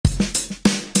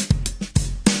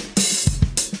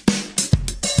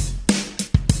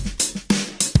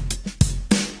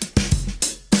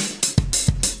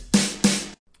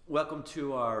Welcome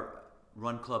to our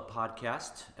Run Club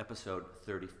podcast, episode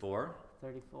 34.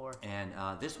 34. And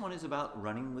this one is about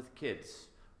running with kids,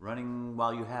 running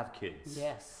while you have kids.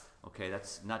 Yes. Okay,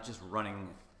 that's not just running,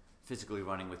 physically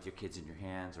running with your kids in your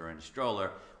hands or in a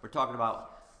stroller. We're talking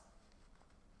about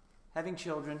having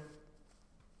children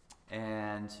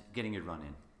and getting your run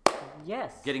in,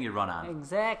 Yes. getting your run on.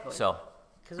 Exactly. So,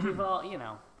 Because we've all,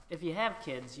 if you have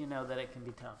kids, you know that it can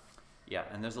be tough. yeah,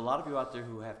 and there's a lot of you out there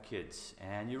who have kids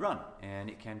and you run, and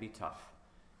it can be tough.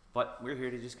 But we're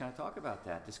here to just kind of talk about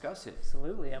that, discuss it.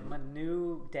 Absolutely. I'm a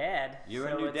new dad. You're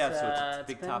a new dad, so it's a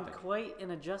big topic. It's been quite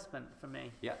an adjustment for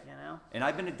me. Yeah. You know? And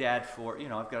I've been a dad for,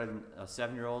 I've got a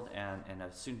 7-year-old and a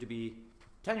soon-to-be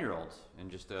 10-year-old in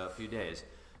just a few days.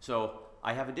 So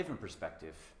I have a different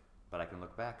perspective, but I can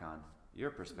look back on your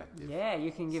perspective. Yeah,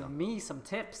 you can give me some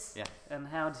tips Yeah. on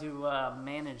how to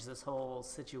manage this whole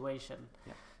situation.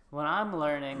 Yeah. What I'm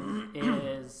learning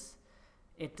is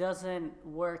it doesn't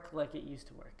work like it used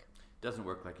to work. Doesn't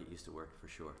work like it used to work, for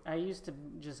sure. I used to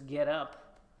just get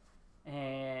up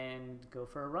and go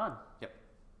for a run. Yep.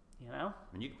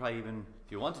 And you could probably even,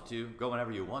 if you wanted to, go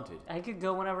whenever you wanted. I could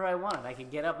go whenever I wanted. I could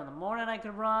get up in the morning, I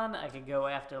could run. I could go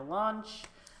after lunch.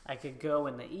 I could go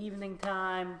in the evening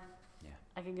time. Yeah.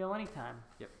 I could go anytime.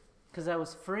 Yep. Because I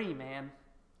was free, man.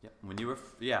 Yep. When you were,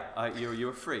 you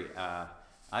were free.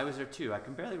 I was there too. I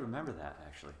can barely remember that,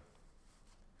 actually.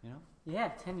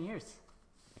 Yeah, 10 years.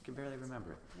 I can barely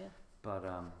remember it. Yeah. But,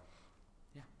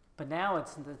 But now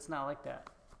it's not like that.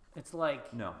 It's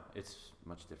like, no, it's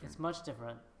much different. it's much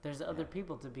different. There's other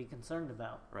people to be concerned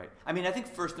about. Right. I mean, I think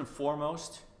first and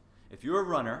foremost, if you're a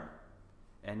runner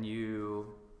and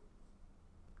you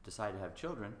decide to have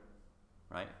children,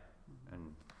 right?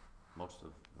 And most of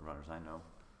the runners I know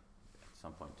at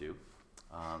some point do.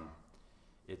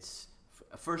 It's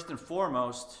first and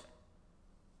foremost,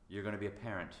 you're going to be a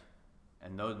parent,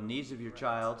 and the needs of your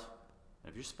child and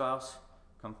of your spouse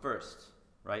come first,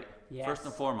 right? Yes. First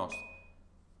and foremost.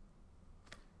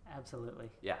 Absolutely.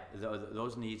 Yeah,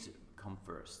 those needs come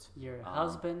first. Your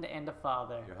husband and a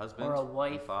father. Your husband or a and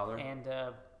wife father. and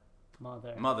a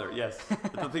mother. Mother, yes.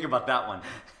 Don't think about that one.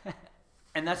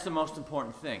 And that's the most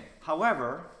important thing.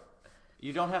 However,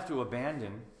 you don't have to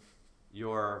abandon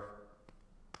your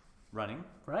running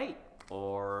Right.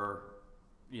 or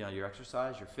your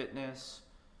exercise, your fitness,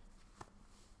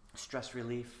 stress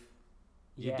relief.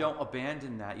 You Yeah. don't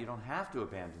abandon that. You don't have to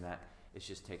abandon that. It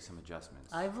just takes some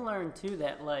adjustments. I've learned too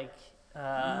that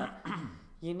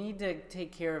you need to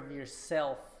take care of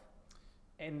yourself,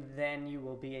 and then you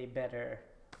will be a better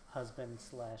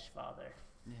husband/father.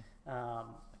 Yeah. I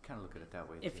kind of look at it that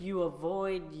way. If too. you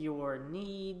avoid your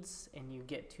needs and you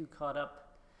get too caught up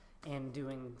in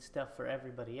doing stuff for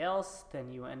everybody else, then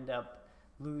you end up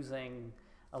losing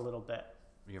a little bit.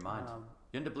 Your mind.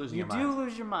 You end up losing You your mind. do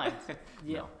lose your mind.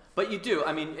 Yeah. No. But you do.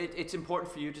 I mean, it's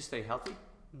important for you to stay healthy,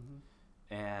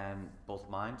 Mm-hmm. and both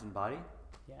mind and body.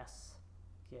 Yes.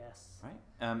 Yes. Right.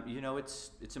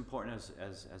 It's important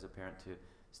as a parent to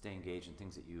stay engaged in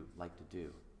things that you like to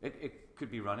do. It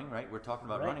could be running, right? We're talking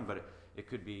about Right. running, but it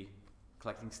could be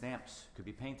collecting stamps. Could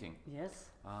be painting. Yes.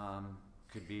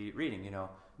 Could be reading.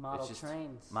 Model it's just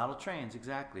trains. Model trains,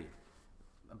 exactly.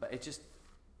 But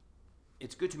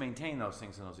it's good to maintain those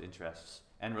things and those interests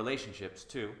and relationships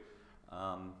too.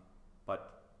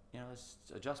 But there's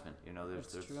adjustment.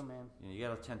 That's true, man. You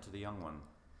got to tend to the young one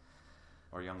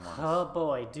or young ones. Oh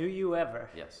boy, do you ever?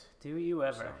 Yes. Do you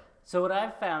ever? So what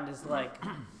I've found is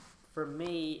for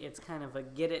me, it's kind of a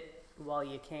get it while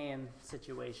you can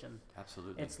situation.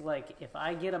 Absolutely. It's like if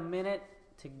I get a minute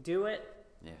to do it,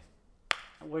 Yeah.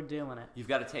 we're doing it. You've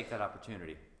got to take that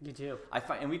opportunity. You do. I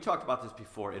find, and we talked about this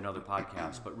before in other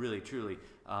podcasts, but really, truly,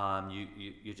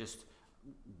 you just,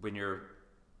 when you're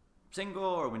single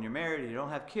or when you're married and you don't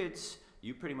have kids,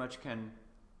 you pretty much can,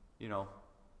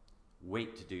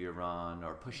 wait to do your run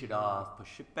or push it off,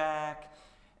 push it back,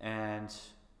 and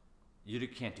you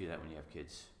can't do that when you have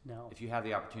kids. No. If you have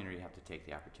the opportunity, you have to take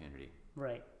the opportunity.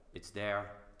 Right. It's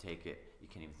there, take it. You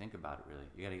can't even think about it, really.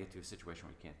 You got to get to a situation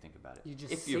where you can't think about it. You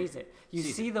just If seize it. You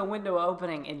seize see the window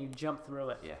opening and you jump through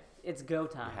it. Yeah. It's go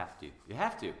time. You have to. You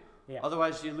have to. Yeah.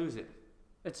 Otherwise, you lose it.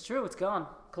 It's true. It's gone.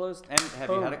 Closed. And have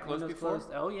you Boom. had it closed Window's before? Closed.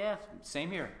 Oh yeah. Same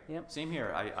here. Yep. Same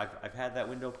here. I've had that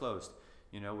window closed.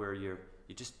 Where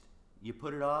you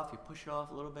put it off, you push it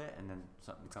off a little bit, and then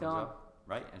something comes gone. up,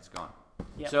 right, and it's gone.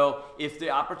 Yep. So if the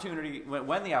opportunity,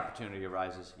 when the opportunity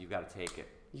arises, you've got to take it.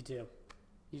 You do.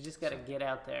 You just got to get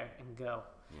out there and go.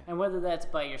 Yeah. And whether that's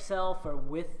by yourself or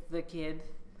with the kid,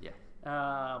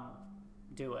 Yeah.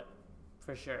 Do it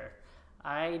for sure.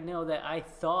 I know that I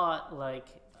thought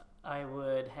I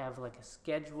would have a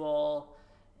schedule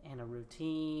and a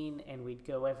routine, and we'd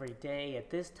go every day at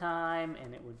this time,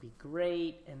 and it would be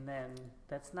great. And then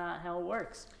that's not how it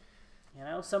works. You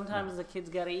know, sometimes the kid's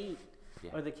got to eat,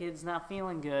 or the kid's not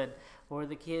feeling good, or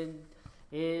the kid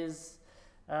is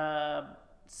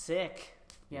sick.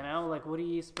 You know, like, what are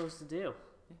you supposed to do?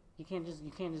 You can't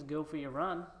just go for your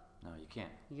run. No, you can't.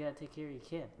 You gotta take care of your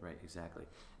kid. Right, exactly.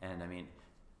 And I mean,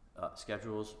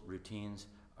 schedules, routines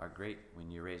are great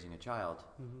when you're raising a child,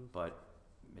 but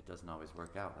it doesn't always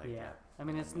work out like that. I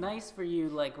mean, it's nice for you,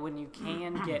 like, when you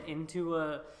can get into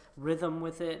a rhythm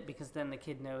with it, because then the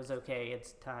kid knows, okay,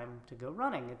 it's time to go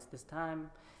running. It's this time,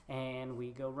 and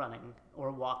we go running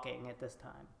or walking at this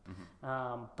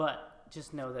time. But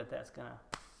just know that that's gonna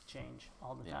change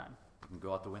all the time. You can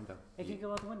go out the window. It can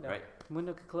go out the window. Right. The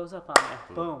window could close up on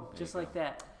you. Boom. Just like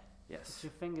that. Yes. Get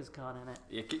your fingers caught in it.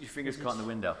 Yeah, get your fingers caught in the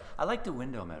window. I like the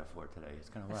window metaphor today. It's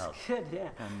kind of wild. That's good, yeah.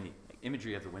 Kind of neat.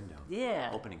 Imagery of the window. Yeah.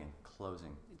 Opening and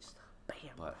closing. Just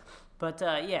bam. But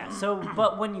Yeah, so,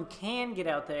 but when you can get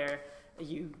out there,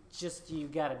 you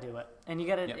gotta do it. And you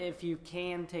gotta, if you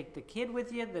can take the kid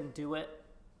with you, then do it.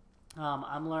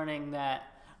 I'm learning that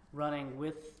running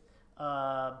with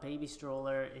a baby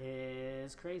stroller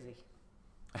is crazy.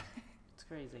 It's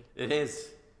crazy. it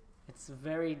is. It's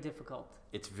very difficult.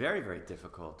 It's very, very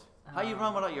difficult. How you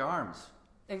run without your arms?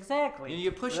 Exactly.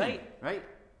 You're pushing, right?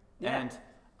 Yeah.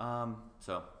 And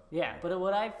so. Yeah, but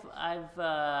what I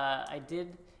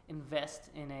did invest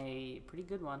in a pretty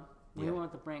good one. We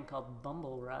went with a brand called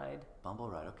Bumble Ride. Bumble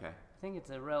Ride, okay. I think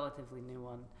it's a relatively new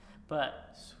one,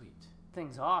 but Sweet.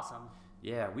 thing's awesome.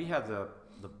 Yeah, we have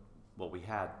we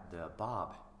had the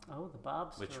Bob. Oh, the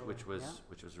Bob which was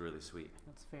really sweet.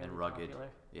 That's fairly and rugged. popular.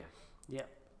 Yeah. Yeah.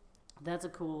 That's a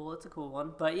cool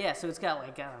one. But yeah, so it's got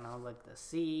like, I don't know, like the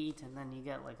seat, and then you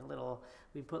got like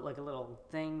we put like a little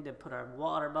thing to put our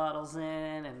water bottles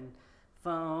in, and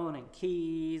phone and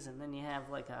keys, and then you have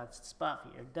like a spot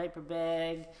for your diaper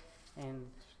bag, and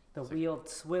the wheel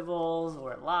swivels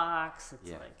or it locks.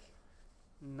 It's like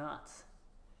nuts.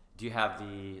 Do you have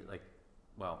the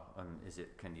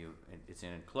it's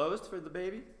enclosed for the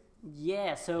baby?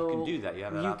 Yeah, so you can do that. You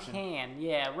have that option? You can,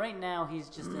 yeah. Right now he's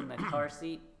just in the car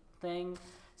seat thing,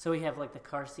 so we have like the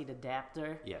car seat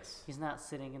adapter. Yes. He's not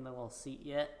sitting in the little seat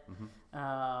yet.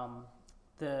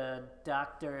 The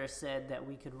doctor said that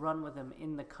we could run with him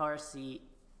in the car seat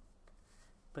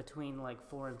between like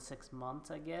 4 and 6 months,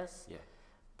 I guess. Yeah.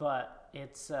 But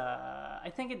it's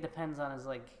I think it depends on his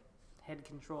like head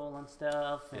control and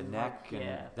stuff, and neck, like,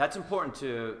 and that's important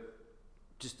to.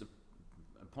 Just an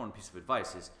important piece of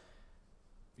advice is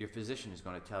your physician is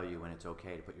going to tell you when it's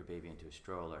okay to put your baby into a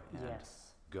stroller and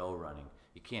go running.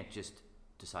 You can't just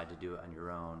decide to do it on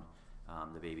your own.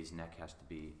 The baby's neck has to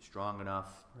be strong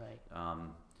enough. Right.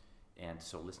 And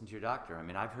so listen to your doctor. I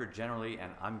mean, I've heard generally,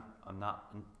 and I'm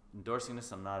not endorsing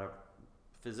this. I'm not a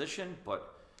physician,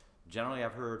 but generally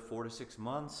I've heard 4 to 6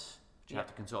 months. You have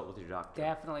to consult with your doctor.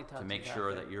 Definitely talk to make your sure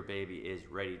doctor. that your baby is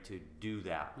ready to do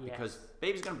that. Yes. Because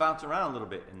baby's going to bounce around a little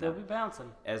bit. They'll be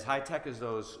bouncing. As high tech as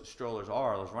those strollers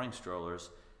are, those running strollers,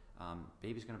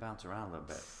 baby's going to bounce around a little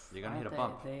bit. You're going to hit a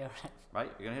bump. They are. Right?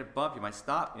 You're going to hit a bump. You might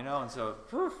stop, and so.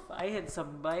 I hit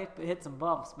some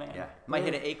bumps, man. Yeah. Might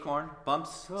hit an acorn,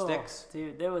 bumps, sticks.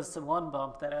 Dude, there was one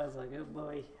bump that I was like, oh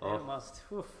boy, I almost.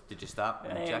 Did you stop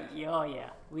and check? Oh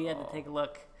yeah, we had to take a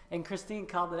look. And Christine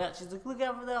called it out. She's like, look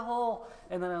out for that hole.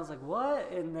 And then I was like,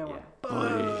 what? And then went, boom.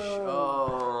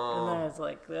 Oh. And then I was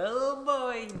like, oh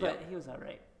boy. But he was all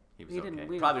right. He was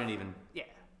okay. Probably didn't even. Yeah,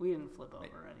 we didn't flip over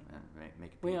or anything.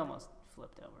 Make it we almost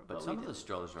flipped over. But some of the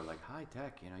strollers are like high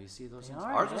tech. You see those things.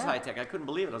 Are, Ours was high tech. I couldn't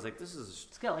believe it. I was like, this is.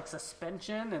 It's got like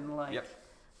suspension and like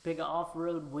big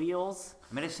off-road wheels.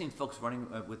 I mean, I've seen folks running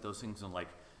with those things in like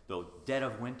the dead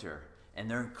of winter, and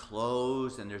they're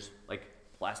enclosed, and there's like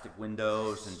plastic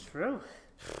windows and. True.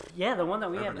 Yeah, the one that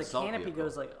we have, the canopy vehicle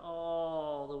goes like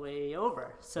all the way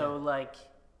over. So like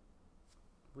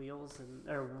wheels and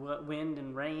wind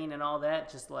and rain and all that,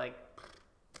 just like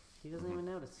he doesn't even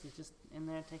notice. He's just in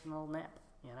there taking a little nap,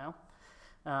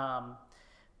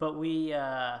 But we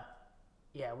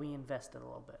invested a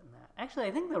little bit in that. Actually,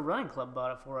 I think the running club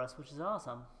bought it for us, which is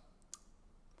awesome.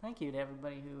 Thank you to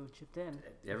everybody who chipped in.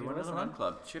 Everyone in the run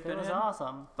club chipped in. It was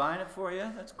awesome. Buying it for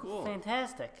you. That's cool.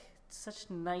 Fantastic. Such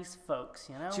nice folks,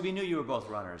 So we knew you were both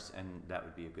runners, and that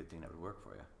would be a good thing that would work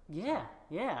for you.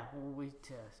 Yeah.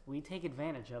 We take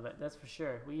advantage of it. That's for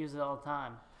sure. We use it all the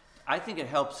time. I think it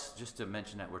helps just to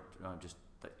mention that we're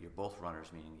that you're both runners,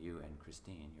 meaning you and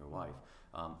Christine, your wife.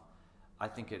 I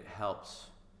think it helps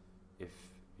if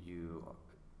you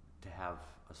to have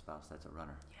a spouse that's a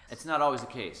runner. Yes. It's not always the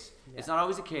case. Yeah. It's not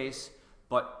always the case,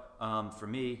 but for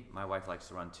me, my wife likes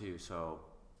to run too, so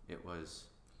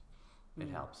it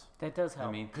helps. That does help.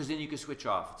 I mean, because then you can switch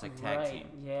off. It's like tag right. team.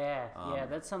 Yeah,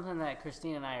 that's something that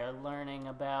Christine and I are learning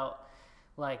about.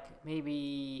 Like,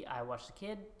 maybe I watch the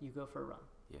kid, you go for a run.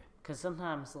 Yeah. Because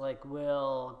sometimes, like,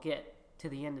 we'll get to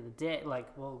the end of the day, like,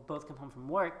 we'll both come home from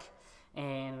work,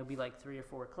 and it'll be like 3 or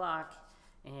 4 o'clock,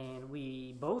 and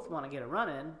we both want to get a run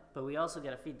in, but we also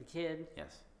got to feed the kid.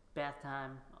 Yes. Bath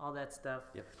time, all that stuff.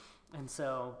 Yep. And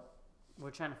so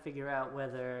we're trying to figure out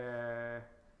whether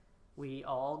we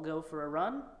all go for a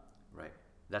run. Right.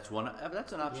 That's an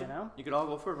option. You know? You could all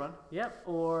go for a run. Yep.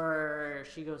 Or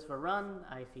she goes for a run,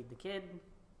 I feed the kid,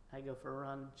 I go for a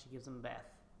run, she gives him a bath.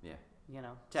 Yeah. You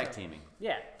know. Tag teaming.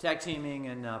 Yeah. Tag teaming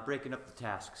and breaking up the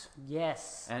tasks.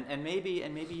 Yes. And maybe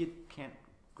you can't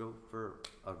go for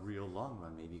a real long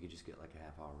run. Maybe you could just get like a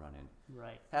half-hour run in.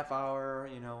 Right. Half hour,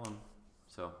 you know.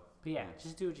 So. But yeah,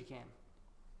 just do what you can.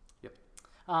 Yep.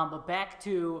 But back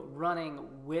to running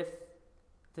with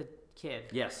the kid.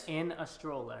 Yes. In a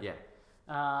stroller. Yeah.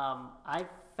 I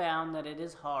found that it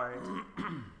is hard.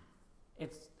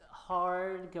 It's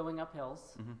hard going up hills.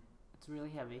 Mm-hmm. It's really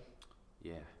heavy.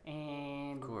 Yeah.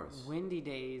 And of course. windy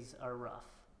days are rough.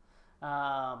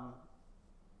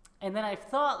 And then I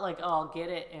thought, like, oh, I'll get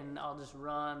it and I'll just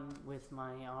run with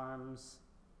my arms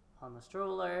on the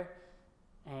stroller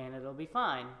and it'll be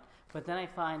fine. But then I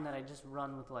find that I just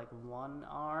run with, like, one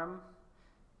arm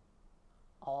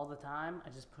all the time. I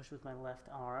just push with my left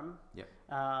arm. Yep.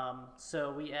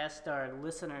 So we asked our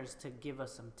listeners to give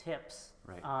us some tips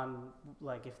Right. on,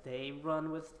 like, if they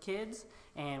run with kids.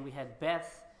 And we had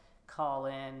Beth call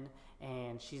in,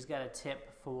 and she's got a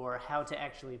tip for how to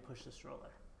actually push the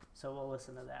stroller. So we'll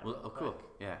listen to that. Well, real oh, cool. quick.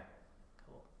 Yeah.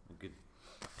 Cool. A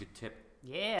good tip.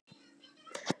 Yeah.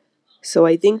 So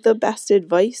I think the best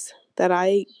advice that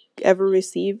I ever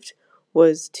received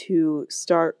was to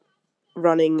start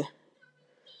running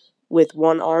with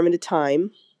one arm at a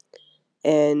time,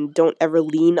 and don't ever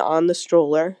lean on the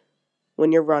stroller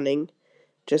when you're running.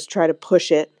 Just try to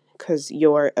push it, because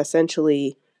you're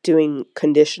essentially doing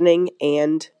conditioning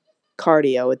and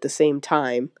cardio at the same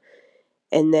time.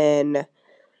 And then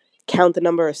count the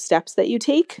number of steps that you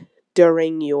take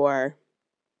during your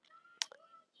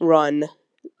run,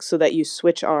 so that you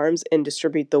switch arms and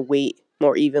distribute the weight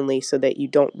more evenly, so that you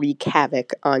don't wreak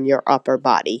havoc on your upper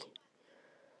body.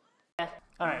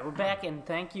 All right, we're back, and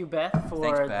thank you, Beth, for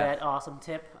Thanks, Beth. that awesome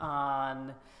tip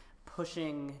on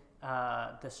pushing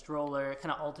the stroller,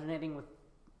 kind of alternating with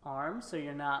arms, so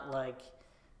you're not, like,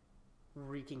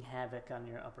 wreaking havoc on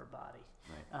your upper body.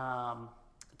 Right.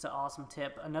 It's an awesome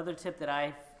tip. Another tip that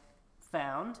I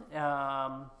found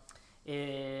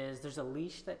is there's a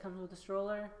leash that comes with the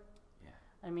stroller. Yeah.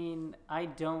 I mean, I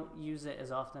don't use it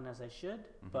as often as I should,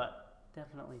 but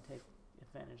definitely take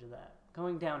advantage of that.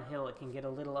 Going downhill, it can get a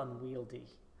little unwieldy.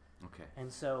 Okay.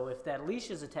 And so if that leash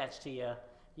is attached to you,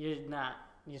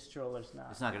 your stroller's not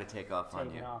It's not going to take off on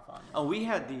taking you. off on you. Oh, we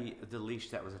had the leash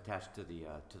that was attached to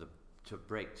the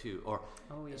brake too, or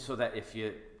Oh, yeah. so that if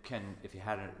you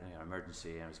had an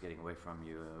emergency and it was getting away from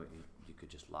you, you could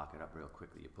just lock it up real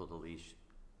quickly. You pull the leash,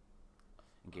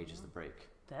 engages the brake.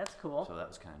 That's cool. So that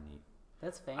was kind of neat.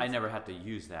 That's fancy. I never had to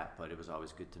use that, but it was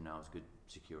always good to know. It's a good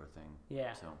secure thing.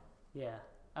 Yeah. So Yeah.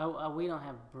 We don't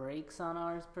have brakes on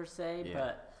ours per se, Yeah.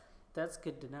 but that's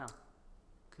good to know.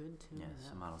 Good to yeah, know.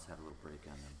 some models have a little brake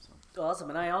on them. So Awesome.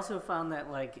 And I also found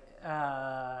that, like,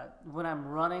 when I'm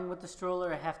running with the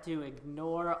stroller, I have to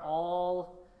ignore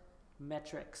all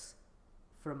metrics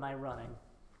for my running.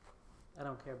 I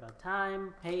don't care about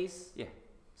time, pace, yeah,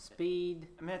 speed.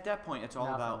 I mean at that point it's all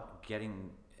Nothing. about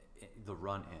getting the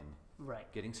run in,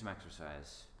 Right. getting some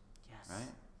exercise, Yes.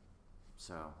 right?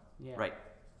 So Yeah. right.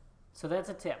 So that's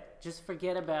a tip. Just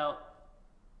forget about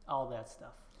all that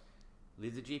stuff.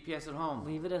 Leave the GPS at home.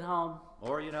 Leave it at home.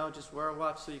 Or, just wear a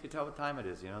watch so you can tell what time it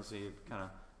is, so you kind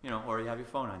of, or you have your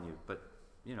phone on you. But,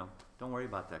 don't worry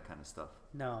about that kind of stuff.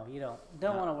 No, you don't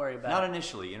want to worry about Not it.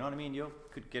 initially, you know what I mean? You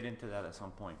could get into that at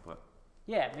some point, but...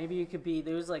 Yeah, maybe you could be,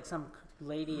 there was like some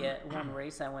lady at one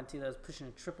race I went to that was pushing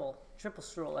a triple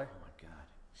stroller. Oh, my God.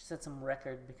 She set some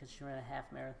record because she ran a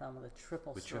half marathon with a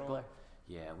triple With stroller. triple?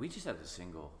 Yeah, we just have the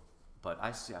single. But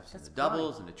I've seen That's the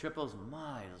doubles fine. and the triples.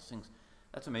 My, those things.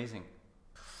 That's amazing.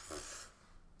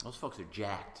 Those folks are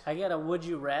jacked. I got a would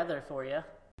you rather for you.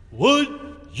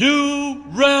 Would you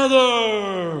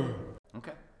rather?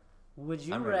 Okay. Would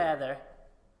you I'm ready.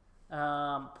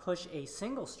 rather push a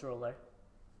single stroller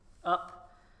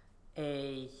up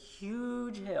a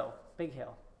huge hill, big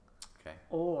hill, Okay.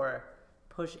 or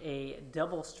push a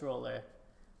double stroller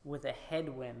with a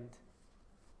headwind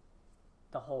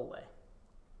the whole way?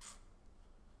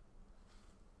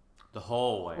 The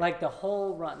whole way. Like the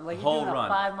whole run. Like The you're whole doing a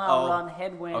run. 5-mile Oh, run,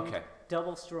 headwind, okay.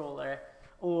 double stroller,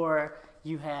 or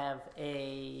you have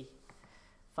a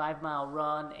 5-mile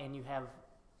run and you have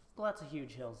lots of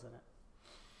huge hills in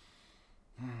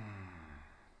it.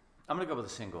 I'm gonna go with a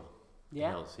single.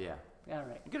 Yeah? Hills, yeah. All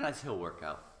right. You get a nice hill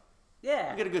workout.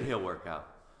 Yeah. You get a good hill workout.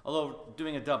 Although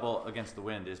doing a double against the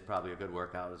wind is probably a good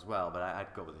workout as well, but I'd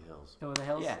go with the hills. Go with the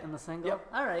hills Yeah. and the single? Yep.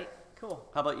 All right. Cool.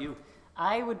 How about you?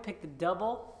 I would pick the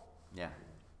double. Yeah.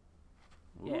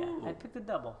 Yeah, Ooh. I'd pick the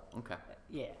double. Okay.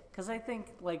 Yeah, because I think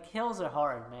like hills are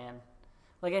hard, man.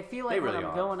 Like I feel like They when really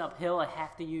I'm are. going uphill, I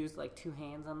have to use like 2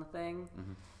 hands on the thing,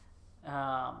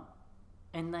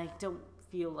 and I don't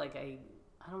feel like I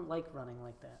don't like running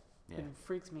like that. Yeah. It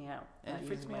freaks me out. And not it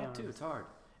freaks using me my out too. arms. It's hard.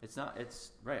 It's not.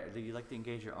 It's right. You like to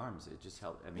engage your arms. It just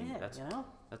helps. I mean, Yeah, that's you know,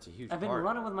 that's a huge I've been part.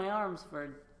 running with my arms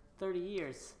for 30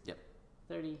 years. Yep.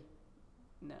 30,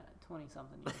 no, 20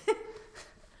 something years.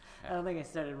 I don't think I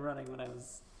started running when I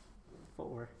was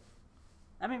 4.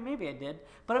 I mean, maybe I did,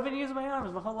 but I've been using my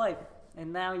arms my whole life,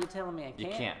 and now you're telling me I You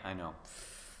can't. can't. I know.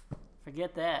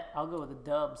 Forget that. I'll go with the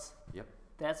dubs. Yep.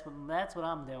 That's what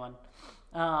I'm doing.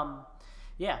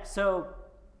 Yeah. So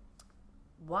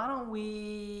why don't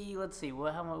we? Let's see.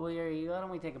 Why don't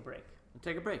we take a break? We'll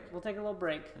take a break, We'll take a little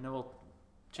break. and then we'll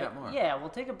chat more. Yeah, we'll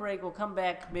take a break. We'll come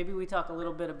back. Maybe we talk a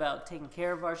little bit about taking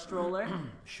care of our stroller,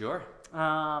 Sure.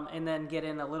 and then get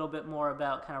in a little bit more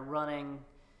about kind of running,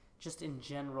 just in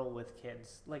general with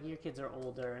kids. Like your kids are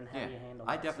older, and how Yeah. do you handle?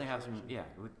 I that definitely have some. situation? Yeah,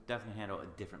 we would definitely handle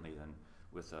it differently than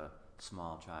with a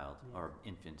small child or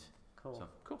infant. Cool. So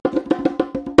cool.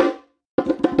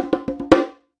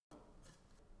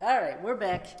 All right, we're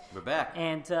back, We're back.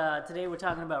 and today we're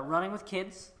talking about running with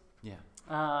kids. Yeah.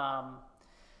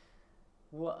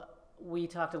 We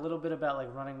talked a little bit about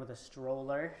like running with a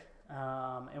stroller,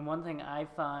 and one thing I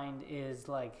find is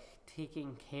like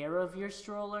taking care of your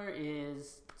stroller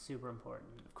is super important.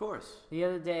 Of course. The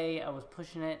other day I was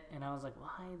pushing it and I was like,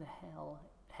 why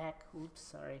the heck, oops,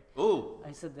 sorry. Ooh.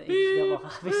 I said the H-double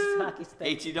hockey stick.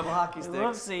 H-E double hockey sticks.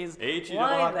 Whoopsies. H-E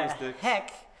Why double the hockey sticks.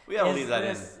 heck We gotta is leave that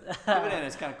this, in. Leave it in.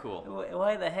 It's kind of cool.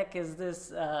 Why the heck is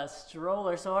this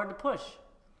stroller so hard to push?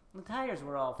 The tires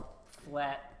were all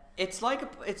flat. It's like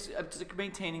it's like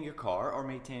maintaining your car or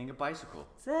maintaining a bicycle.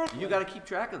 Exactly. You got to keep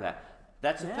track of that.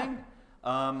 That's the Yeah.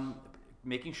 thing.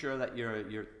 Making sure that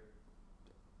your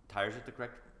tires at the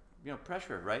correct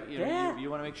pressure, right? Yeah. You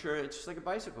want to make sure it's just like a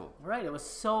bicycle. Right, it was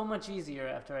so much easier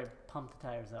after I pumped the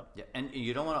tires up. Yeah, and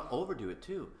you don't want to overdo it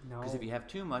too. Because if No. you have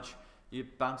too much, you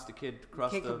bounce the kid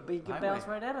across You the could highway. bounce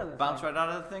right out of the Bounce thing. right out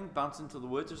of the thing, bounce into the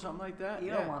woods or something like that. You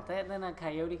yeah. don't want that. Then a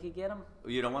coyote could get them.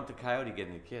 You don't want the coyote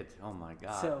getting the kid. Oh my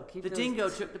God. So keep the those- dingo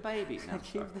took the baby. No, I'm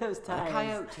Keep sorry. those The tires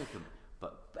coyote took him.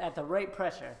 But at the right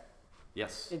pressure.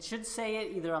 yes. It should say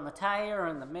it either on the tire or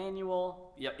in the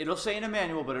manual. Yeah, it'll say in a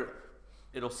manual, but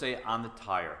it'll say on the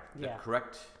tire the Yeah.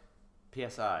 correct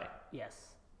PSI,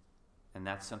 Yes, and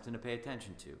that's something to pay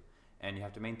attention to, and you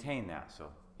have to maintain that.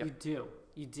 So, yep,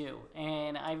 you do.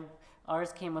 And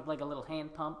ours came with like a little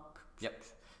hand pump. yep,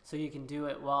 So you can do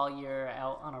it while you're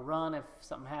out on a run. If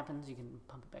something happens, you can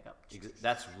pump it back up.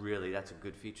 that's a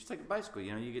good feature. It's like a bicycle.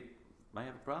 You might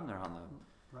have a problem there on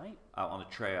the Right. out on the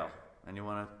trail, and you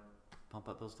want to pump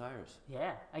up those tires.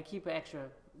 Yeah, I keep an extra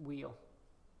wheel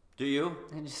Do you?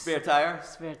 and just Spare tire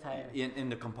spare tire in the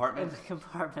in compartment? the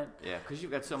compartment. Yeah, because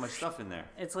you've got so much stuff in there.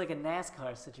 It's like a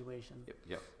NASCAR situation.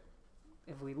 Yep.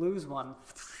 If we lose one,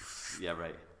 Yeah,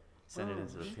 right. Send it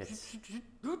into the pits.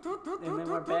 and then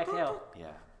we're back out.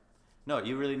 Yeah. No,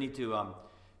 you really need to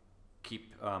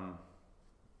keep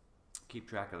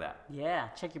track of that. Yeah,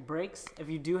 check your brakes. If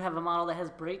you do have a model that has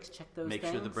brakes, check those Make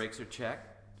things. sure the brakes are checked.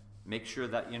 Make sure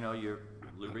that you're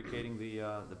lubricating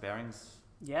the bearings,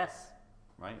 Yes.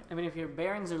 right? I mean, if your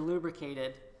bearings are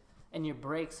lubricated and your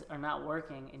brakes are not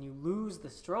working and you lose the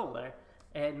stroller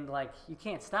and, like, you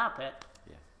can't stop it,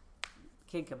 Yeah.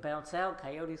 kid could bounce out,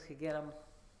 coyotes could get them.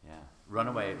 Yeah.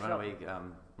 Runaway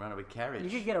Trouble. carriage. You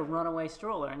could get a runaway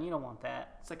stroller and you don't want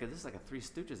that. This is like a Three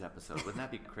Stooges episode. Wouldn't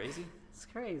that be crazy? It's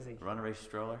crazy. Runaway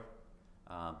stroller.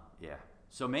 Yeah.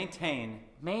 So maintain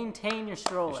Maintain your your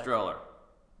stroller. stroller.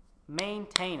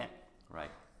 Maintain it. Right.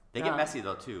 They get Uh, messy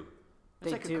though too. It's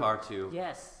They like do. a car too.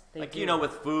 Yes. They Like do.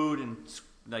 with food and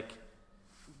like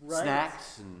Right.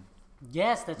 snacks and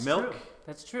Yes, that's Milk, true.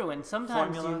 That's true. And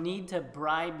sometimes formula. you need to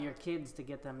bribe your kids to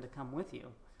get them to come with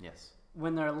you yes.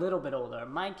 when they're a little bit older.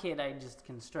 My kid, I just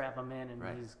can strap him in and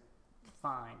Right. he's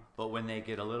fine. But when they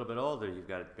get a little bit older, you've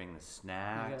got to bring the You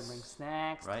snacks. gotta bring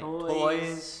snacks, right?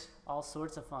 toys, all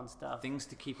sorts of fun stuff. Things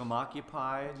to keep them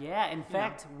occupied. Yeah, in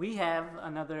fact, we have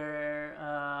another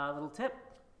little tip.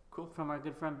 Cool. from our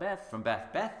good friend Beth. From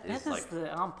Beth. Beth Beth is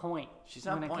like, on point. She's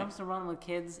on when point. it comes to running with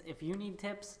kids. If you need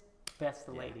tips, Beth's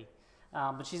the Yeah. lady.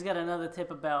 But she's got another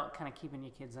tip about kind of keeping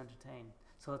your kids entertained.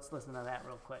 So let's listen to that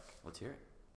real quick. let's hear it.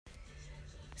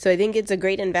 So I think it's a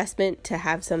great investment to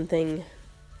have something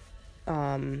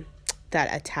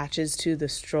that attaches to the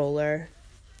stroller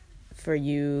for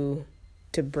you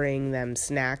to bring them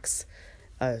snacks,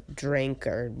 a drink,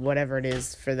 or whatever it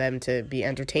is for them to be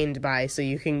entertained by so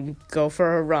you can go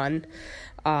for a run.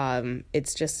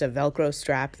 It's just a Velcro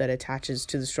strap that attaches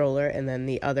to the stroller, and then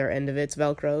the other end of it's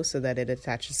Velcro so that it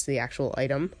attaches to the actual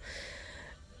item.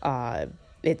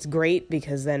 It's great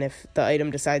because then if the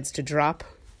item decides to drop,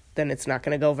 then it's not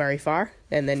going to go very far,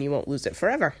 and then you won't lose it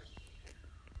forever.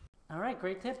 All right,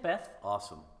 great tip, Beth.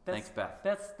 Awesome. Thanks, Beth.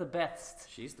 Beth's the best.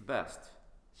 She's the best.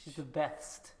 She's the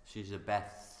best. She's the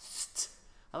best.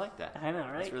 I like that. I know,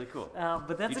 right? That's really cool.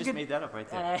 But that's You a just good. made that up right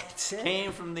there. It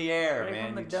Came from the air, right man.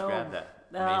 from the You just grabbed dome.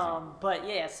 that. Amazing. But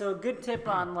yeah, so a good tip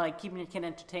on like keeping your kid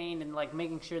entertained and like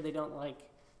making sure they don't like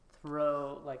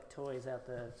throw like toys out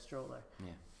the stroller.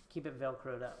 Yeah. Keep it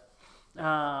velcroed up.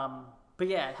 But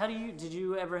yeah, did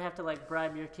you ever have to like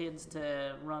bribe your kids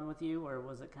to run with you, or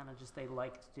was it kind of just they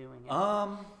liked doing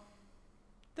it?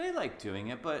 They like doing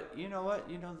it, but you know what?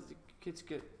 You know, the kids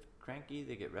get cranky,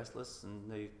 they get restless, and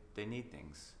they need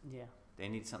things. Yeah. They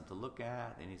need something to look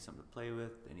at. They need something to play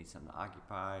with. They need something to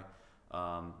occupy.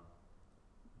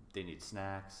 They need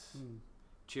snacks.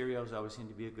 Cheerios always seem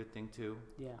to be a good thing too.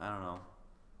 Yeah. I don't know,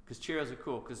 because Cheerios are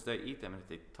cool because they eat them, and if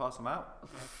they toss them out,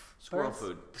 squirrel Birds.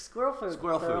 food. Squirrel food.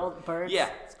 Squirrel They're food. all birds. Yeah,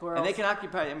 Squirrels. and they can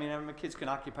occupy. I mean, my kids can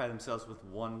occupy themselves with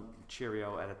one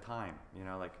Cheerio at a time. You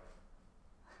know, like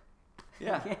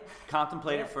yeah, Yeah.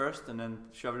 contemplate Yeah. it first, and then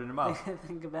shove it in their mouth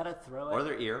Think about it. Throw it. or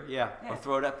their ear. Yeah, Yeah. or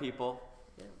throw it at people.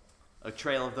 Yeah. A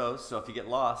trail of those. So if you get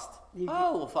lost,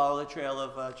 we'll follow the trail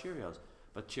of Cheerios.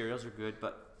 But Cheerios are good.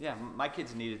 But yeah, my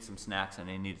kids needed some snacks and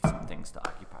they needed some things to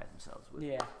occupy themselves with.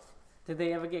 Yeah. Did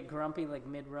they ever get grumpy like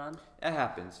mid-run? It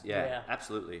happens. Yeah, Yeah.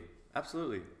 absolutely,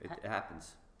 absolutely. It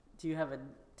happens. Do you have a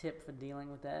tip for dealing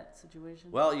with that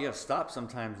situation? Well, you got to stop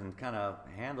sometimes and kind of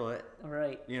handle it.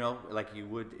 Right. You know, like you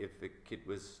would if the kid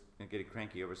was getting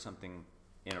cranky over something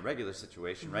in a regular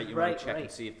situation, right? You want Right, to check and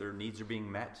right. see if their needs are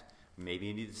being met. Maybe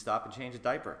you need to stop and change a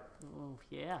diaper. Oh,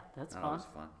 yeah, that's Not fun. always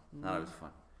fun. Not always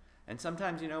fun. And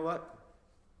sometimes, you know what?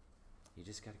 You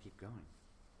just got to keep going.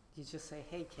 You just say,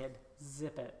 "Hey, kid,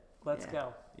 zip it. Let's Yeah.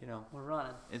 go. You know, We're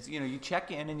running." it's you check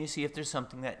in and you see if there's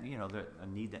something that a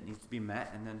need that needs to be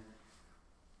met, and then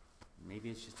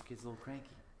maybe it's just the kid's a little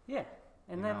cranky. Yeah.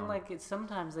 And You then know. like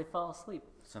sometimes they fall asleep.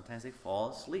 Sometimes they fall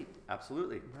asleep.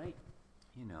 Absolutely. Right.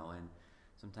 And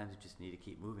sometimes you just need to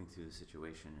keep moving through the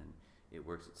situation, and it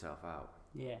works itself out.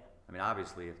 Yeah. I mean,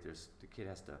 obviously, if the kid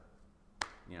has to,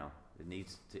 it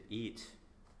needs to eat,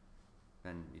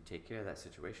 then you take care of that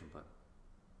situation. But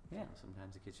Yeah.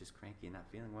 sometimes the kid's just cranky and not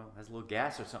feeling well, has a little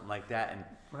gas or something like that, and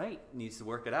Right. needs to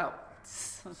work it out.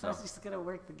 Sometimes you just gotta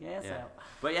work the gas Yeah. out.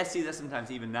 But yeah, see that sometimes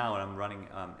even now when I'm running,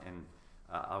 and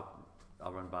I'll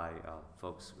run by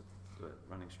folks with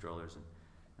running strollers, and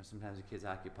sometimes the kid's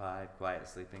occupied, quiet,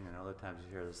 sleeping, and other times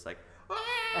you hear this like,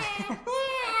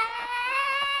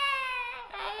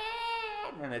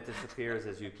 and it disappears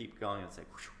as you keep going. It's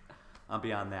like, whoosh. I'm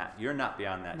beyond that. You're not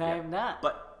beyond that No, yet. I'm not.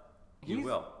 But you He's-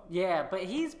 will. Yeah, but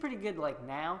he's pretty good like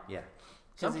now. Yeah. 'Cause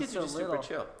Some he's kids so are just little. super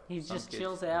chill. He Some just kids-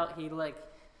 chills out. He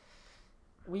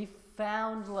we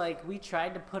found we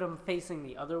tried to put him facing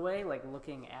the other way, like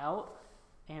looking out,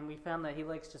 and we found that he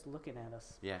likes just looking at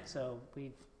us. Yeah. So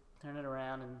we turn it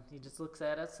around and he just looks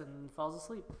at us and falls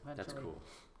asleep eventually. That's cool.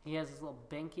 He has his little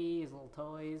binky, his little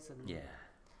toys, and Yeah.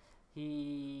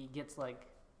 he gets you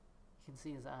can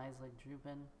see his eyes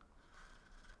drooping,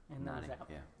 and then he's Nodding. out.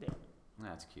 Yeah. Yeah.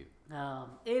 That's cute.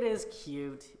 It is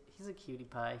cute. He's a cutie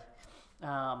pie.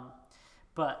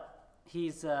 But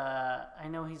he's, I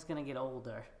know he's going to get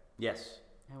older. Yes.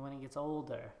 And when he gets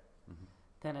older, Mhm.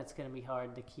 then it's going to be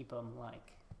hard to keep him,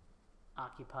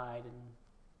 occupied and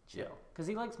chill. Yeah. Because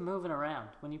he likes moving around.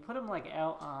 When you put him,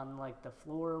 out on, the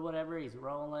floor or whatever, he's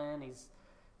rolling, he's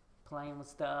playing with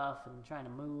stuff and trying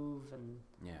to move. And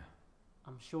Yeah.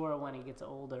 I'm sure when he gets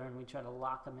older and we try to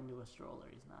lock him into a stroller,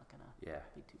 he's not going to Yeah.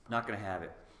 be too Not gonna have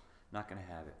it. Not gonna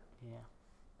have it. Yeah.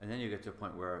 And then you get to a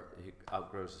point where he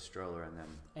outgrows the stroller, and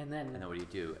then And then, what do you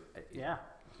do? yeah,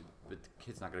 But the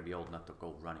kid's not gonna be old enough to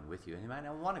go running with you, and he might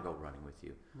not want to go running with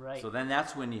you. right. So then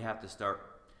that's when you have to start,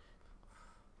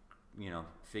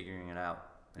 figuring it out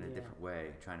in a Yeah. different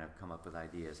way, trying to come up with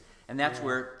ideas. And that's Yeah.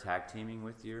 where tag teaming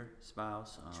with your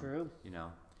spouse, True.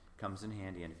 comes in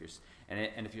handy.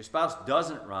 And if your spouse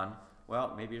doesn't run,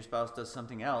 well, maybe your spouse does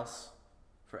something else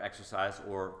for exercise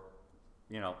or,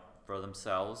 for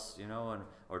themselves, and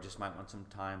or just might want some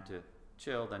time to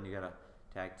chill, then you got a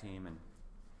tag team and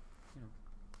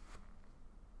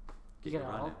You get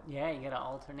gotta, running. you gotta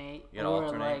alternate. You gotta or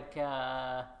alternate.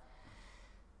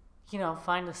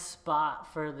 find a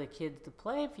spot for the kids to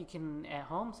play. If you can at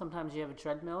home, sometimes you have a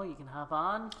treadmill you can hop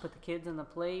on, put the kids in the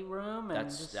playroom, and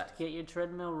just get your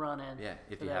treadmill running. Yeah,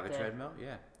 if for you that have a day. treadmill,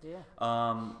 yeah.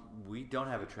 Yeah. We don't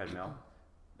have a treadmill,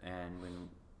 and when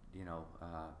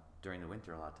during the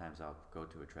winter, a lot of times I'll go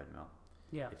to a treadmill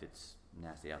Yeah. if it's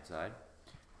nasty outside.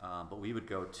 But we would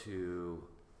go to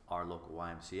our local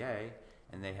YMCA,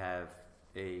 and they have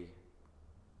a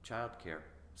child care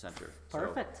center. So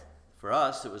Perfect. for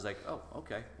us, it was like, oh,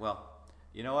 okay, well,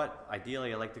 you know what?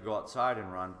 Ideally, I like to go outside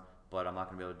and run, but I'm not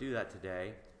going to be able to do that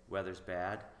today. Weather's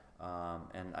bad,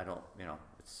 and I don't,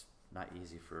 it's not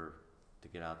easy to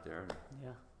get out there.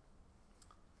 Yeah.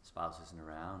 Spouse isn't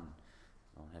around,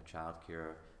 don't have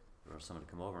childcare, or someone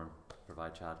to come over and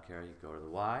provide childcare. You go to the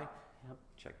Y, Yep.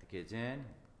 check the kids in,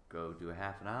 go do a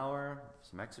half an hour,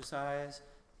 some exercise,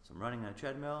 some running on a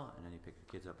treadmill, and then you pick the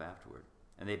kids up afterward.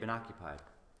 And they've been occupied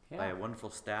by Yeah. a wonderful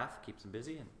staff, keeps them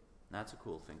busy, and that's a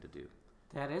cool thing to do.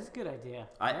 That is a good idea.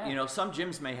 Some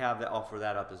gyms may have that offer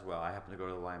that up as well. I happen to go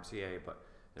to the YMCA, but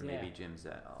there may Yeah. be gyms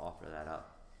that offer that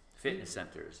up. Fitness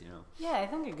centers, Yeah, I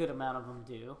think a good amount of them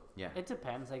do. Yeah. It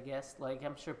depends, I guess. Like,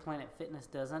 I'm sure Planet Fitness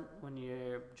doesn't. When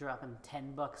you're dropping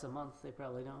 $10 a month, they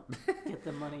probably don't get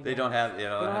the money. They don't have, They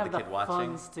don't have the kid watching.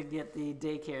 funds to get the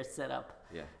daycare set up.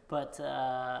 Yeah. But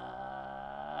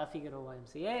if you go to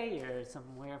YMCA or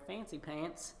somewhere fancy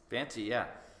pants, Fancy, yeah.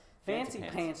 fancy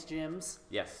pants gyms,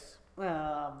 Yes.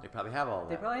 um, They probably have all that.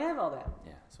 they probably have all that.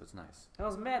 Yeah, so it's nice. I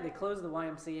was mad they closed the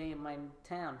YMCA in my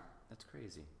town. That's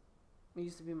crazy. It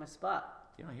used to be my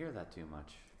spot. You don't hear that too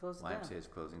much. Closed it down. YMCA is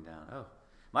closing down. Oh.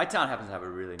 My town happens to have a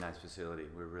really nice facility.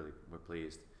 We're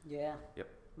pleased. Yeah. Yep.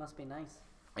 Must be nice.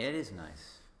 It is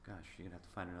nice. Gosh, you're gonna have to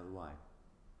find another Y.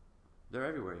 They're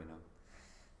everywhere,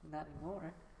 Not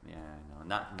anymore. Yeah, I know.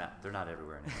 Not they're not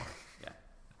everywhere anymore. Yeah.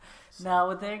 So-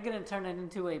 No, they're going to turn it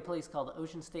into a place called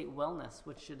Ocean State Wellness,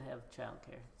 which should have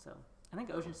childcare. So I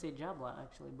think Ocean State Job Lot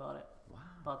actually bought it, Wow.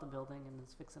 bought the building, and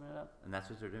is fixing it up. And that's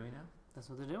what they're doing now? That's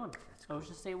what they're doing. That's cool.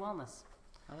 Ocean State Wellness.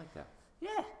 I like that.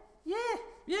 Yeah, yeah,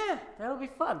 Yeah. that'll be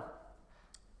fun.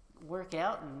 Work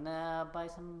out and buy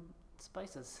some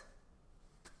spices.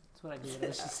 That's what I do at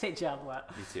Ocean State Job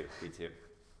Lot. Me too. Me too.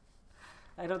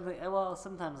 I don't think. Well,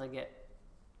 sometimes I get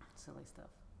silly stuff.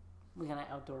 We got an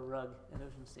outdoor rug at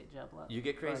Ocean State Job Lot. You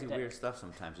get for our crazy deck. weird stuff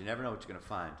sometimes. You never know what you're gonna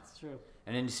find. It's true.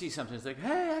 And then you see something that's like,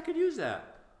 hey, I could use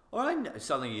that. Or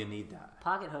suddenly you need that.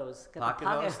 Pocket hose. Got Pocket the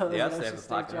pocket hose? hose. Yes, at they have Ocean the State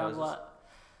pocket Job hoses. Lot.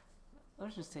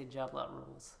 Ocean State Job Lot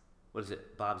rules. What is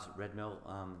it? Bob's Red Mill,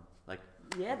 like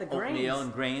Yeah, the grains. oatmeal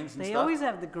and grains and They stuff. always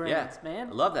have the grains, Yeah, I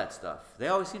man. love that stuff. They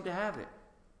always seem to have it,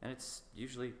 and it's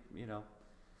usually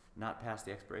not past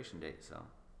the expiration date. So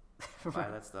buy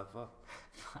that stuff up.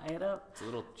 Buy it up. It's a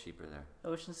little cheaper there.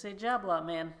 Ocean State Job Lot,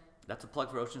 man. That's a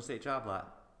plug for Ocean State Job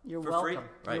Lot. You're For welcome. free,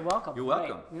 right. You're welcome. You're Right.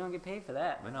 welcome. We don't get paid for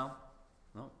that. We know.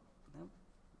 No.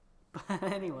 But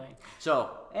anyway,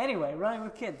 So running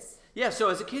with kids. yeah. So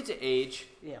as a kid's age,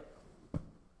 Yeah.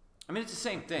 I mean, it's the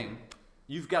same thing.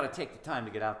 You've got to take the time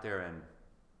to get out there and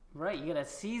Right. You gotta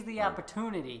seize the Right.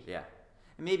 opportunity. yeah,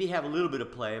 and maybe have a little bit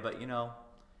of play, but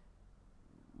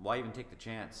why even take the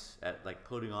chance at like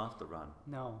putting off the run?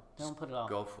 No, don't put it off.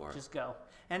 Go for it. Just go.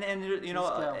 And Just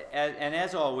go. and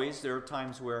as always, there are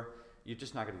times where you're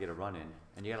just not going to get a run in,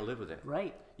 and you got to live with it.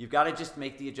 Right. You've got to just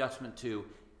make the adjustment to,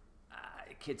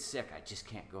 kid's sick, I just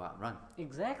can't go out and run.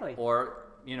 Exactly. Or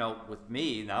with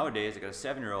me nowadays, I got a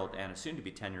 7-year-old and a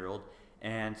soon-to-be 10-year-old,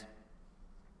 and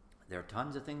there are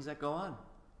tons of things that go on.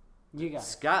 You got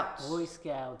Scouts. Boy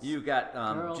Scouts. You got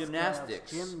Girl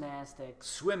gymnastics, Scouts, gymnastics.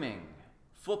 swimming,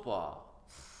 football,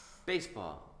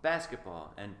 baseball,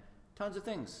 basketball, and tons of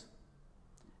things.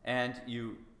 And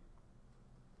you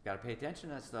got to pay attention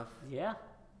to that stuff. Yeah.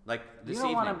 Like this You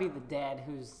don't want to evening. be the dad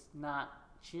who's not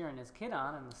cheering his kid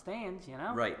on in the stands,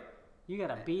 Right. You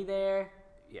gotta be there,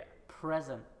 Yeah.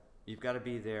 present. You've got to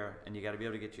be there, and you got to be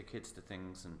able to get your kids to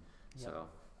things, and Yep. so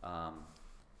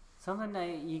Something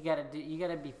that you gotta do. You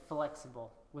gotta be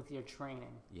flexible with your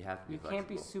training. you have to be You flexible. can't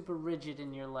be super rigid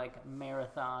in your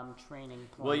marathon training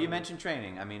plan. Well, you mentioned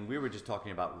training. I mean, we were just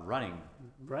talking about running,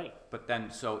 right. but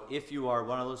then so if you are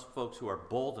one of those folks who are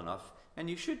bold enough, and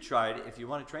you should try it if you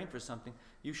want to train for something,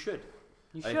 you should.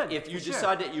 You should. If you for sure.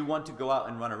 decide that you want to go out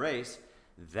and run a race,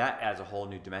 that adds a whole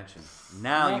new dimension.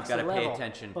 Now Next you've got to pay level.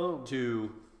 attention Boom.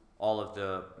 to all of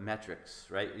the metrics,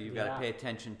 right? You've got Yeah. to pay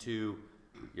attention to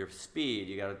your speed.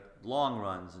 You got long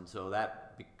runs, and so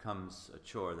that becomes a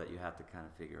chore that you have to kind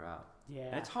of figure out. Yeah.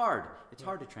 And it's hard. It's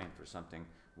hard to train for something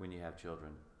when you have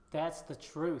children. That's the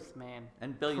truth, man.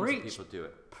 And billions Preach. of people do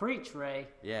it. Preach, Ray.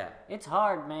 Yeah, It's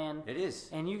hard, man. it is.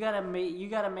 And you gotta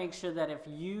make sure that if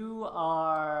you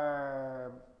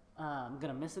are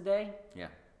gonna miss a day, Yeah,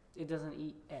 it doesn't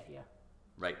eat at you.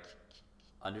 right.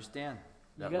 Understand.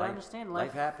 You that gotta life, understand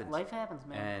life happens. Life happens,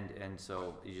 man. And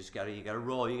so you gotta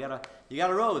roll. You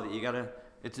gotta roll with it.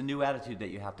 It's a new attitude that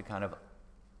you have to kind of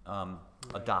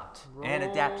adopt and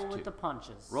adapt Roll with to. the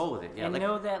punches. Roll with it. Yeah, and like-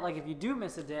 know that, like, if you do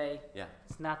miss a day, Yeah,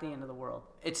 it's not the end of the world.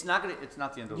 it's not the end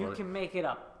of the You world. can make it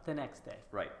up the next day,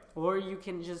 Right. or you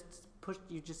can just push.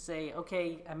 You just say,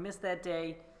 okay, I missed that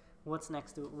day. What's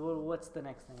next to? What's the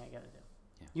next thing I gotta do?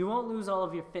 Yeah. You won't lose all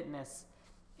of your fitness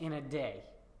in a day.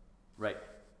 Right.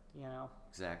 You know,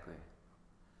 Exactly.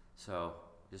 So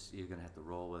you're gonna have to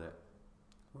roll with it.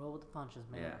 roll with the punches,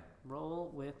 man. Yeah. Roll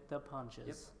with the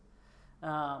punches.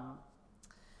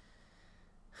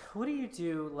 What do you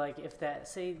do, like, if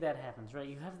say that happens, right?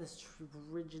 You have this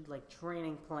rigid, like,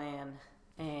 training plan,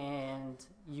 and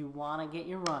you want to get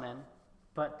you running,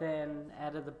 but then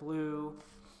out of the blue,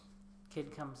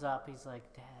 kid comes up, he's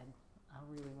like, Dad, I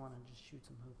really want to just shoot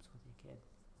some hoops with you, kid.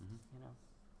 Mhm. You know,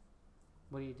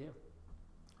 what do you do?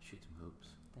 Shoot some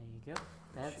hoops. There you go.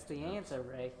 That's Shoot the some hoops. answer,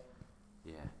 Ray.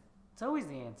 Yeah. It's always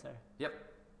the answer. Yep.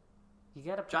 You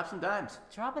gotta Drop some dimes.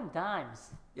 dropping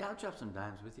dimes. Yeah, I'll drop some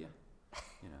dimes with you.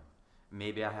 You know,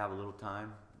 maybe I have a little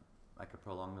time. I could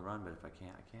prolong the run, but if I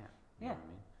can't, I can't. You Yeah. know what I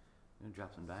mean? I'm gonna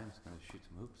drop some dimes. Gonna shoot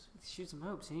some hoops. Shoot some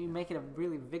hoops, and you make it a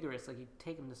really vigorous. Like, you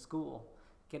take them to school,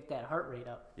 get that heart rate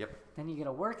up. Yep. Then you get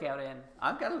a workout in.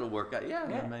 I've got a little workout. Yeah, I'm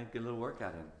Yeah. gonna make a little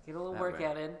workout in. Get a little That way.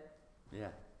 workout in.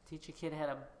 Yeah. Teach your kid how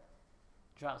to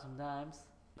drop some dimes,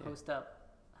 Yeah. post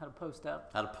up, how to post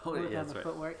up, How to post? work Yeah, on that's the right.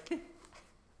 footwork. I'm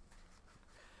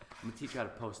gonna teach you how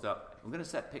to post up. I'm gonna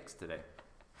set picks today.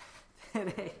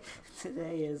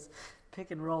 Today is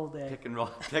pick and roll day. Pick and roll.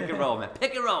 Pick and roll, man.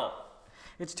 Pick and roll.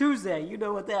 It's Tuesday. You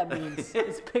know what that means.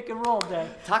 It's pick and roll day.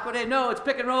 Taco day. No, it's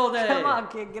pick and roll day. Come on,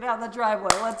 kid, get out in the driveway.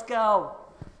 Let's go.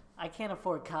 I can't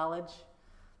afford college.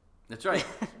 That's right.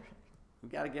 We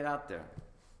gotta get out there.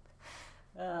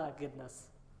 Ah, goodness.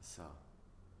 So.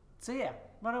 So yeah,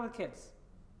 running with kids.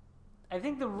 I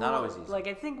think the rule, Not always easy. like,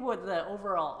 I think what the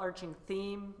overall arching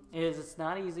theme is, it's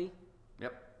not easy.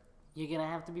 Yep. You're gonna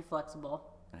have to be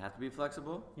flexible. I have to be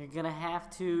flexible. You're gonna have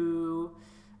to,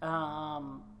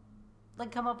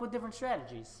 like, come up with different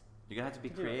strategies. You're gonna have to be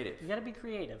to do it. creative. You gotta be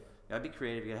creative. You gotta be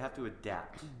creative. You gotta have to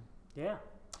adapt. Yeah.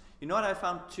 You know what I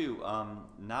found too?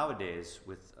 Nowadays,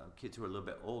 with kids who are a little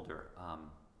bit older,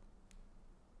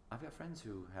 I've got friends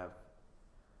who have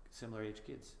similar age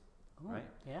kids, Ooh, right?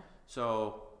 Yeah.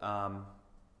 So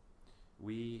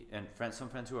some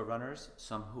friends who are runners,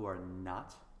 some who are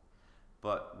not,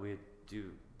 but we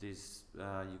do these.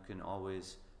 You can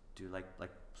always do like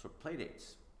sort of play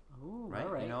dates, Ooh, right? all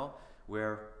right. You know,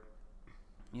 where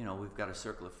we've got a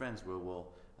circle of friends where we'll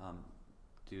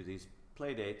do these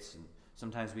play dates, and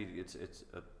sometimes it's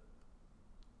a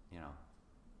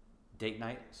date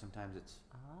night. Sometimes it's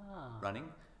running.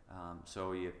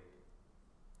 So you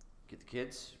get the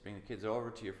kids, bring the kids over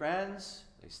to your friends.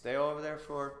 They stay over there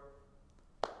for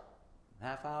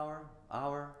half hour,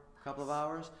 couple of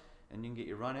hours, and you can get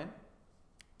your run in.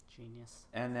 Genius.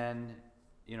 And then,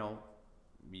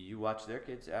 you watch their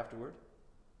kids afterward.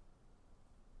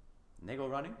 And they go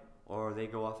running, or they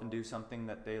go off and do something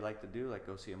that they like to do, like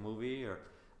go see a movie,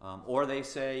 or they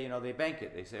say, they bank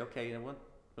it. They say, okay,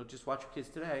 we'll just watch your kids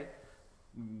today.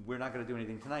 We're not going to do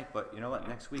anything tonight, but you know what?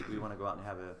 Next week we want to go out and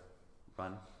have a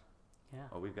run, Yeah.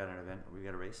 or we've got an event, or we've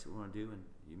got a race that we want to do, and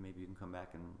maybe you can come back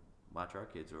and watch our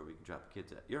kids, or we can drop the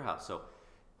kids at your house. So,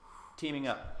 teaming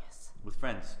up Yes. with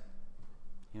friends.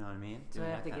 You know what I mean? So I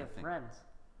Doing have that to kind of get thing. friends.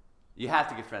 You have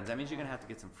to get friends. That means you're going to have to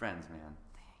get some friends, man.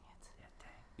 Dang it. Yeah,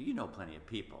 dang. You know plenty of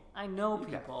people. I know You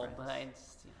got people, but friends. I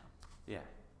just, Yeah.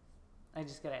 I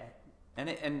just gotta.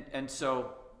 And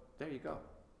so there you go.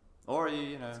 Or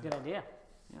It's a good idea.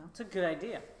 you know, It's a good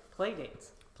idea. Play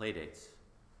dates, play dates,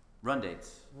 run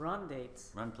dates, run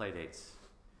dates. run play dates.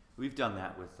 We've done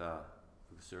that with a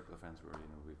circle of friends where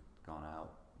we've gone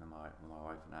out. And my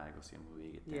wife and I go see a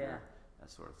movie, get dinner,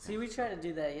 that sort of thing. See, we tried to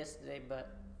do that yesterday,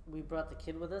 but we brought the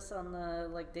kid with us on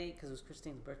the date because it was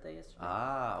Christine's birthday yesterday.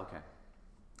 Ah, okay.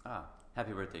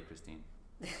 Happy birthday, Christine.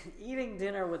 Eating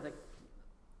dinner with a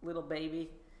little baby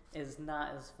is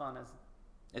not as fun as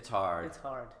It's hard. it's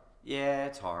hard. Yeah,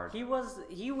 it's hard. He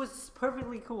was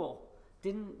perfectly cool.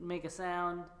 Didn't make a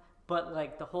sound, but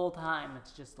like the whole time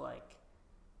it's just like,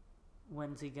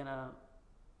 when's he gonna?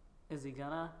 Is he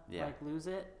gonna Yeah. like lose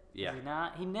it? Yeah. Is he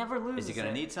not? He never loses. Is he gonna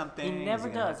it. need something? He Is never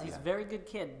he gonna does. have- He's yeah. a very good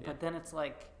kid, Yeah. but then it's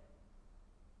like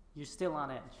you're still on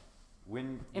edge,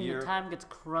 When and you're the time gets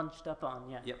crunched up on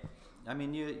you. Yep. I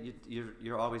mean,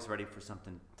 you're always ready for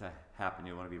something to happen.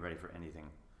 You want to be ready for anything.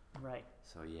 Right.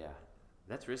 So yeah,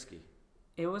 that's risky.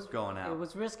 It was Going out. It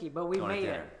was risky, but we Going to made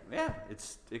dinner. it. Yeah,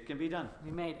 it can be done.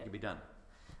 We made It can it. be done.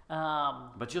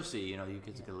 But you'll see. You know, you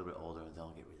kids get a little bit older, they'll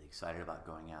get really excited about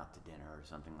going out to dinner or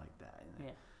something like that. And they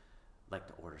Yeah. like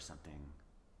to order something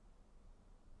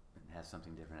and have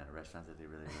something different at a restaurant that they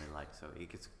really like. So it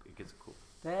gets cool.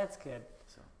 That's good.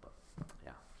 So, but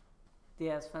yeah.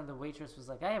 Yeah, it's fun. The waitress was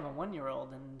like, "I have a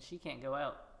 1-year-old and she can't go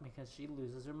out because she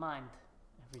loses her mind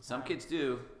every time." Some kids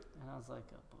do. And I was like,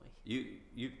 "Oh boy."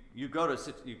 You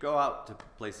go out to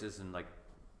places and like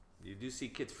you do see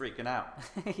kids freaking out.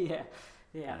 Yeah.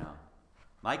 You know,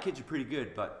 my kids are pretty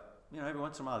good, but you know, every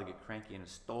once in a while they get cranky in a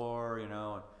store, you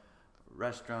know, a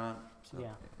restaurant. So,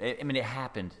 Yeah. I mean, it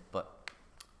happened, but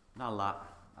not a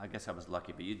lot. I guess I was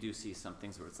lucky, but you do see some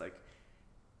things where it's like,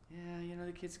 yeah, you know,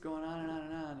 the kid's going on and on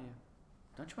and on.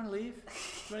 Don't you want to leave?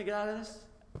 Don't you want to get out of this?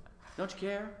 Don't you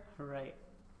care? Right.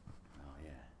 Oh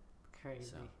yeah.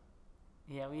 Crazy. So.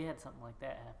 Yeah, we had something like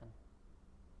that happen.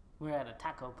 We were at a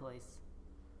taco place.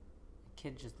 A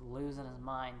kid just losing his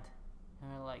mind. And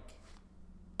we're like,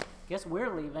 guess we're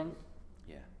leaving.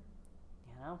 Yeah.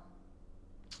 You know?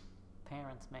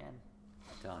 Parents, man.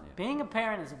 I'm telling you. Being a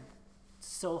parent is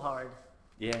so hard.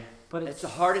 Yeah. But It's the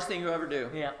hardest thing you ever do.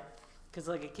 Yeah. Because,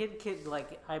 like, a kid,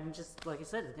 like, I'm just, like I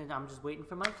said, I'm just waiting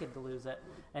for my kid to lose it.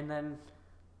 And then,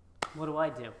 what do I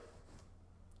do?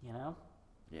 You know?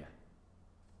 Yeah.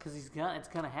 Because it's going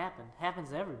to happen. Happens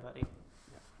to everybody.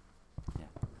 Yeah.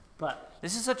 But,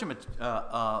 This is such a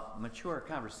mature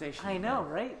conversation. I know,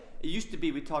 right? It used to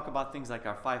be we talk about things like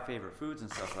our 5 favorite foods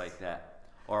and stuff like that,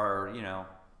 or you know,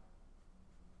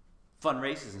 fun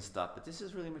races and stuff. But this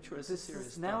is really mature. This is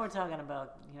serious Now stuff. we're talking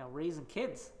about, raising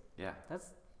kids. Yeah.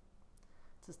 That's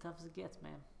as tough as it gets,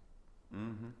 man.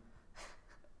 Mm-hmm.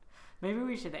 Maybe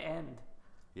we should end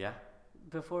Yeah.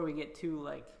 before we get too,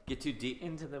 like, Get too deep.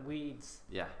 into the weeds.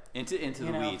 Yeah. Into the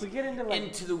You know, weeds. if we get into, like,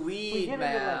 Into the if we weed, get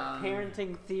man. into, like,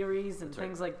 parenting theories and That's right.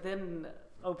 things like, then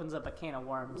opens up a can of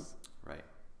worms. Right.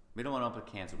 We don't want to open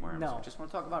cans of worms. No. We just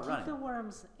want to talk about Keep running. the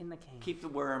worms in the can. Keep the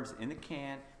worms in the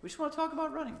can. We just want to talk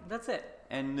about running. That's it.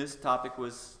 And this topic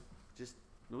was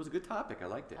it was a good topic. I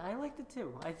liked it. I liked it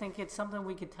too. I think it's something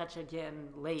we could touch again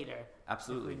later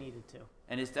Absolutely. if we needed to.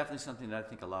 And it's definitely something that I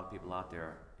think a lot of people out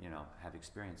there, you know, have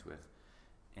experience with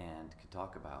and can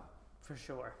talk about. For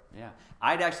sure. Yeah.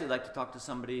 I'd actually like to talk to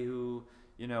somebody who,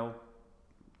 you know,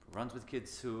 runs with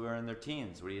kids who are in their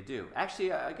teens. What do you do?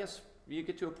 Actually, I guess you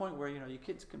get to a point where, you know, your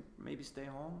kids can maybe stay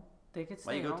home They could while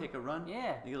stay you go home. take a run.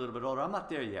 Yeah. You get a little bit older. I'm not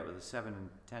there yet with a 7 and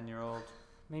 10-year-old.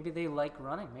 Maybe they like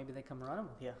running. Maybe they come running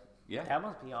with you. Yeah. That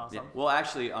must be awesome. Yeah. Well,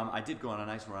 actually, I did go on a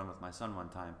nice run with my son one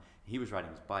time. He was riding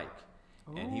his bike.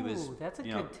 And he was, Ooh, that's a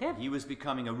you know, good tip. he was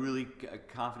becoming a really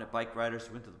confident bike rider. So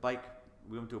we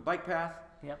went to a bike path.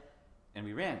 Yep. And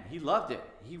we ran. He loved it.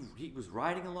 He was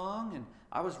riding along, and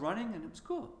I was running, and it was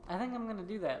cool. I think I'm gonna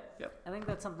do that. Yep. I think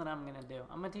that's something I'm gonna do.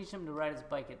 I'm gonna teach him to ride his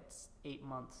bike at 8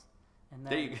 months, and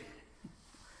There then you go.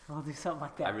 we'll do something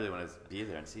like that. I really want to be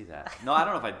there and see that. No, I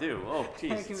don't know if I do. Oh, geez, It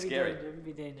can it's be scary. dangerous. It can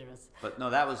be dangerous. But no,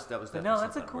 that was But definitely no,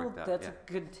 that's a something that cool. worked out. That's Yeah.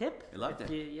 a good tip. He loved If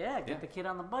it. get Yeah. the kid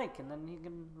on the bike, and then he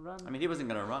can run. I mean, he wasn't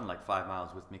gonna run like 5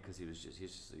 miles with me because he was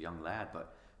just a young lad,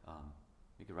 but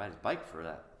he could ride his bike for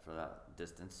that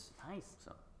distance. Nice.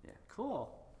 So yeah.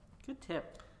 Cool. Good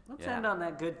tip. Let's Yeah. end on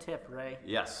that good tip, Ray.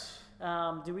 Yes.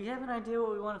 Do we have an idea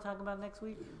what we want to talk about next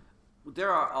week?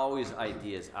 There are always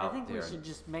ideas out I think there. we should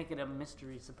just make it a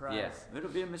mystery surprise. Yeah,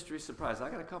 it'll be a mystery surprise. I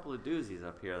got a couple of doozies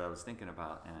up here that I was thinking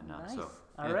about, and Nice. so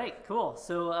All yeah. right, cool.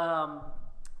 So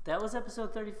that was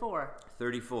episode 34,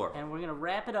 34. and we're gonna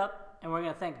wrap it up, and we're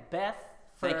gonna thank Beth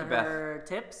for Thank you, Beth. her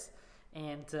tips,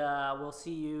 and we'll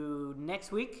see you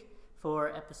next week for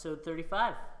episode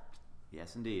 35.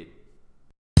 Yes, indeed.